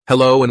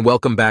Hello and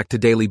welcome back to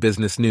Daily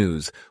Business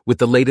News with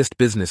the latest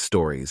business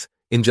stories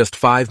in just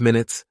 5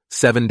 minutes,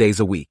 7 days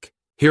a week.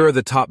 Here are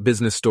the top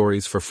business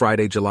stories for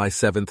Friday, July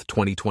 7th,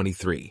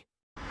 2023.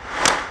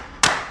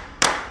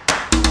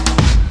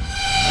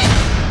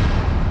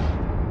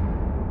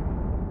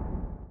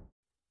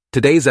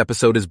 Today's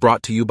episode is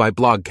brought to you by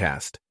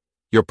Blogcast,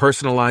 your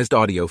personalized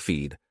audio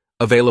feed,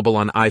 available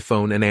on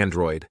iPhone and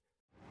Android.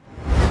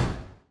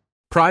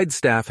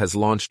 PrideStaff has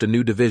launched a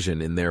new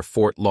division in their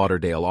Fort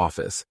Lauderdale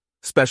office,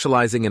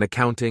 specializing in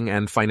accounting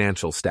and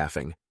financial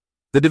staffing.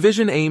 The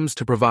division aims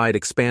to provide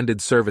expanded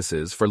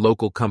services for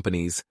local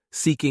companies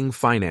seeking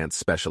finance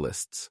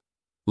specialists.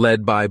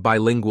 Led by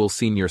bilingual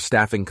senior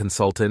staffing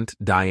consultant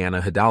Diana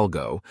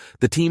Hidalgo,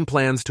 the team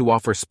plans to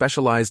offer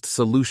specialized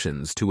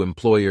solutions to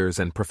employers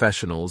and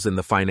professionals in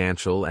the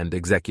financial and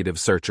executive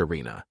search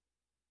arena.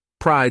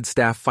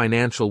 PrideStaff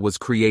Financial was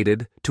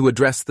created to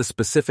address the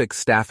specific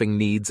staffing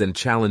needs and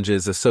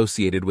challenges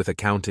associated with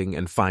accounting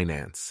and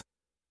finance.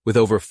 With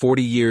over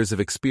 40 years of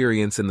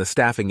experience in the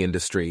staffing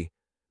industry,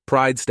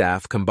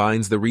 PrideStaff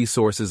combines the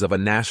resources of a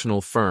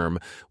national firm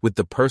with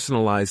the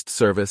personalized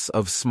service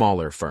of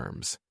smaller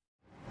firms.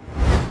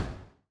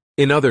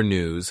 In other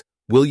news,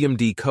 William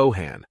D.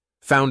 Cohan,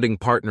 founding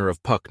partner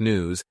of Puck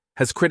News,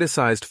 has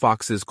criticized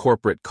Fox's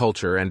corporate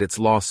culture and its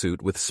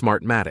lawsuit with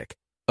Smartmatic,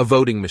 a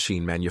voting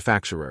machine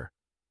manufacturer.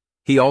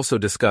 He also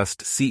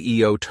discussed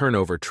CEO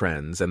turnover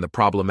trends and the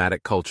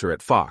problematic culture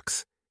at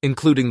Fox,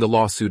 including the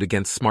lawsuit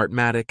against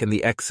Smartmatic and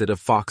the exit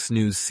of Fox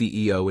News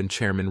CEO and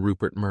chairman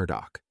Rupert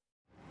Murdoch.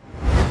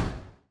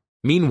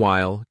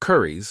 Meanwhile,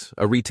 Currys,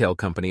 a retail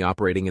company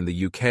operating in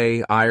the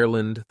UK,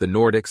 Ireland, the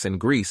Nordics, and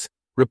Greece,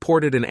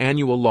 reported an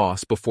annual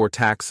loss before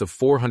tax of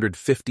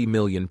 £450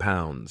 million.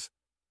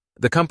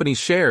 The company's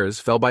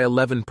shares fell by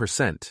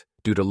 11%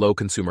 due to low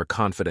consumer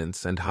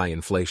confidence and high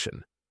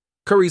inflation.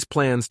 Currys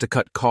plans to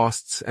cut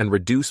costs and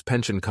reduce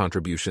pension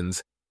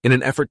contributions in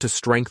an effort to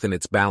strengthen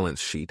its balance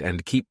sheet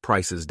and keep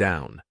prices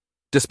down.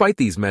 Despite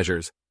these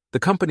measures, the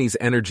company's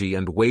energy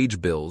and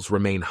wage bills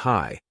remain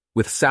high,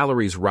 with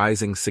salaries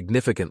rising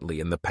significantly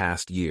in the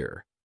past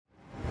year.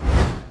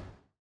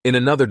 In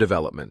another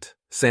development,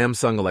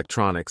 Samsung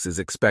Electronics is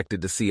expected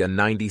to see a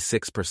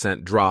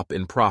 96% drop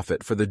in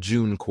profit for the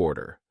June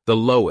quarter, the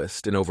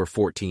lowest in over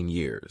 14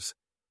 years.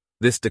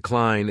 This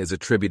decline is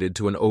attributed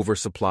to an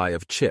oversupply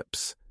of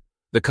chips.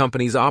 The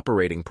company's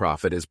operating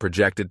profit is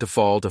projected to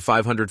fall to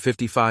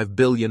 555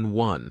 billion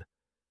won.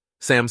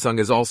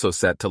 Samsung is also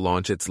set to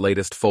launch its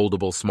latest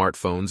foldable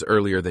smartphones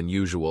earlier than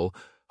usual,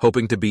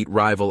 hoping to beat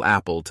rival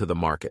Apple to the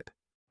market.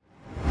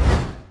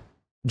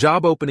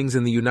 Job openings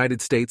in the United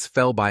States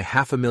fell by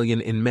 500,000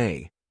 in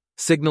May,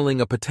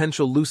 signaling a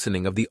potential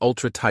loosening of the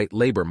ultra-tight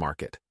labor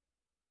market.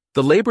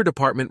 The Labor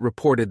Department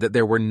reported that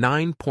there were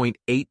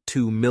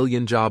 9.82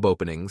 million job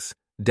openings,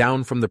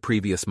 down from the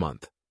previous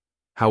month.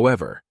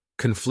 However,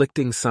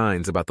 conflicting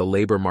signs about the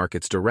labor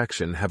market's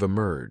direction have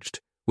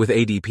emerged, with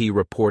ADP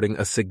reporting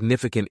a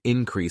significant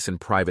increase in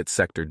private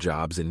sector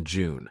jobs in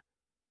June.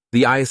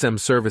 The ISM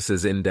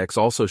Services Index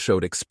also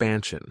showed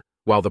expansion,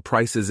 while the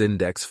Prices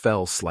Index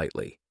fell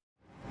slightly.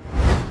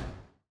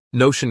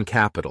 Notion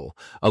Capital,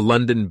 a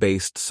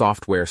London-based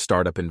software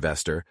startup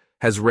investor,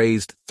 has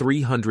raised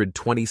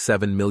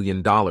 $327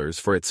 million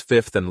for its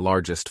fifth and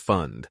largest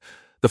fund.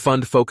 The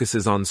fund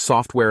focuses on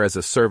software as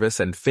a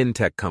service and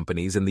fintech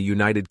companies in the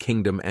United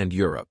Kingdom and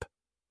Europe.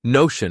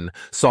 Notion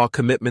saw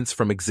commitments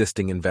from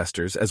existing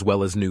investors as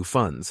well as new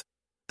funds.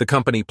 The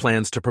company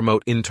plans to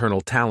promote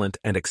internal talent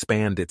and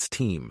expand its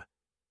team.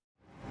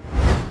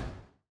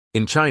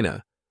 In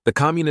China, the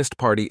Communist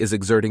Party is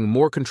exerting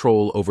more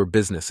control over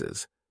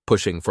businesses,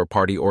 pushing for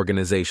party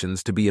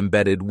organizations to be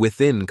embedded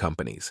within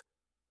companies.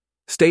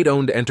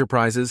 State-owned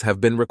enterprises have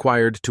been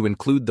required to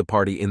include the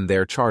party in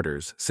their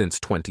charters since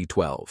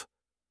 2012.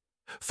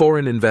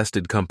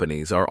 Foreign-invested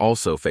companies are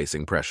also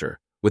facing pressure,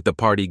 with the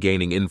party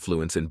gaining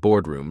influence in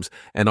boardrooms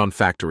and on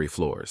factory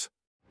floors.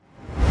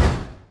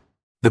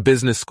 The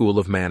Business School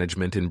of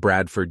Management in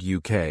Bradford,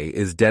 UK,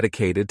 is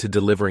dedicated to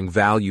delivering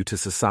value to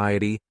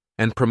society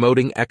and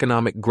promoting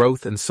economic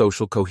growth and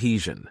social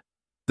cohesion.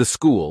 The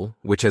school,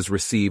 which has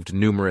received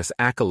numerous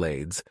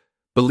accolades,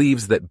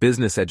 believes that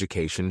business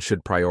education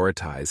should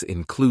prioritize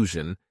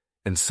inclusion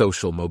and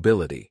social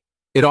mobility.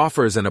 It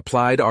offers an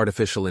applied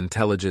artificial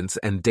intelligence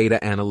and data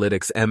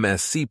analytics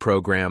MSc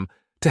program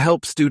to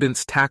help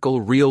students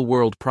tackle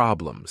real-world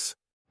problems.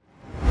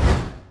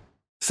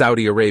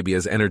 Saudi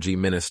Arabia's energy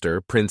minister,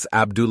 Prince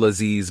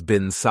Abdulaziz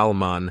bin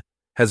Salman,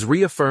 has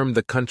reaffirmed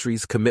the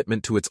country's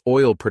commitment to its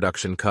oil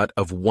production cut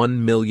of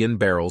 1 million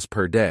barrels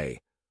per day.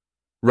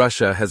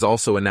 Russia has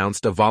also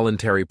announced a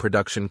voluntary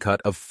production cut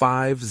of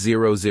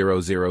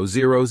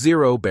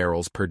 5,000,000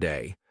 barrels per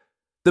day.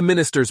 The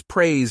ministers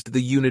praised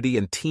the unity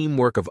and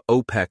teamwork of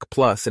OPEC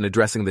Plus in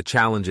addressing the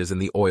challenges in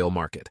the oil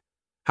market.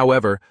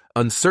 However,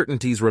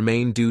 uncertainties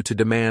remain due to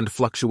demand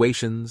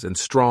fluctuations and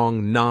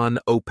strong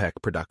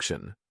non-OPEC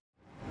production.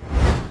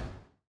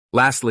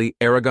 Lastly,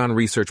 Aragon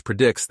Research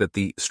predicts that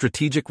the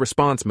strategic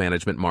response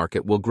management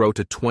market will grow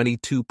to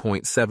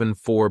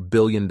 $22.74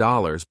 billion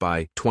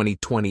by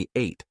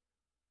 2028.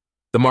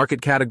 The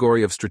market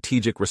category of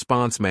strategic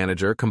response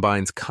manager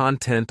combines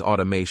content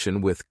automation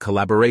with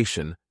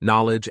collaboration,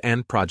 knowledge,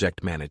 and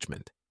project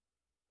management.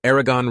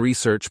 Aragon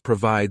Research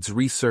provides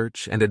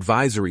research and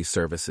advisory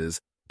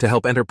services to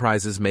help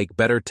enterprises make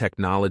better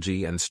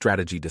technology and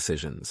strategy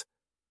decisions.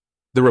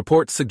 The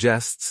report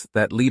suggests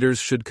that leaders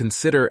should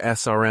consider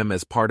SRM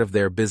as part of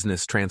their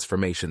business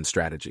transformation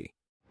strategy.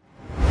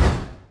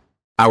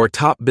 Our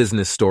top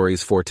business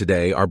stories for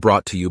today are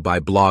brought to you by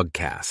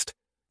Blogcast,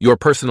 your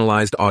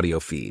personalized audio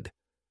feed.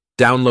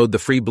 Download the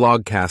free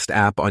Blogcast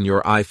app on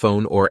your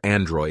iPhone or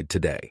Android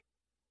today.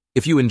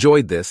 If you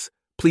enjoyed this,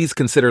 please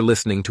consider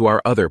listening to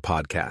our other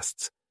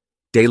podcasts: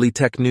 Daily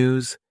Tech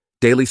News,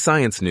 Daily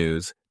Science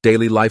News,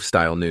 Daily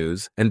Lifestyle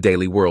News, and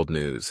Daily World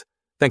News.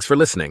 Thanks for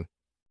listening.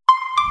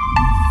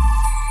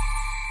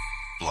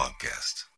 Blogcast.